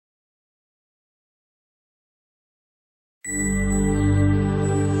East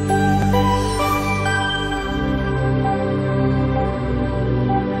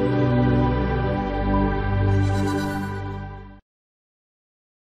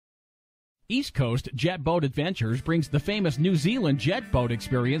Coast Jet Boat Adventures brings the famous New Zealand jet boat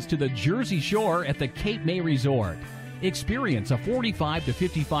experience to the Jersey Shore at the Cape May Resort. Experience a 45 to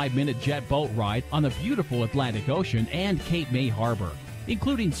 55-minute jet boat ride on the beautiful Atlantic Ocean and Cape May Harbor,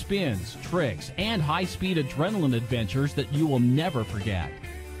 including spins, tricks, and high-speed adrenaline adventures that you will never forget.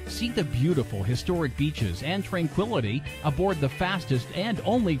 See the beautiful historic beaches and tranquility aboard the fastest and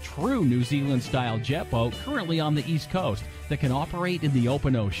only true New Zealand-style jet boat currently on the East Coast that can operate in the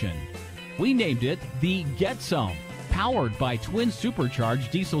open ocean. We named it the Get Some, powered by twin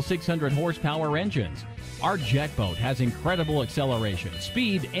supercharged diesel 600 horsepower engines. Our jet boat has incredible acceleration,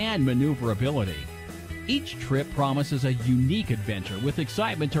 speed, and maneuverability. Each trip promises a unique adventure with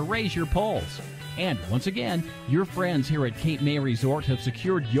excitement to raise your pulse. And once again, your friends here at Cape May Resort have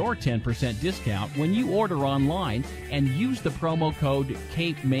secured your 10% discount when you order online and use the promo code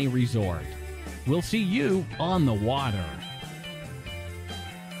Cape May Resort. We'll see you on the water.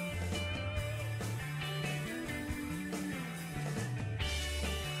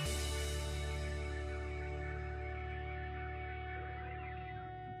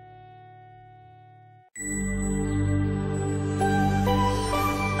 you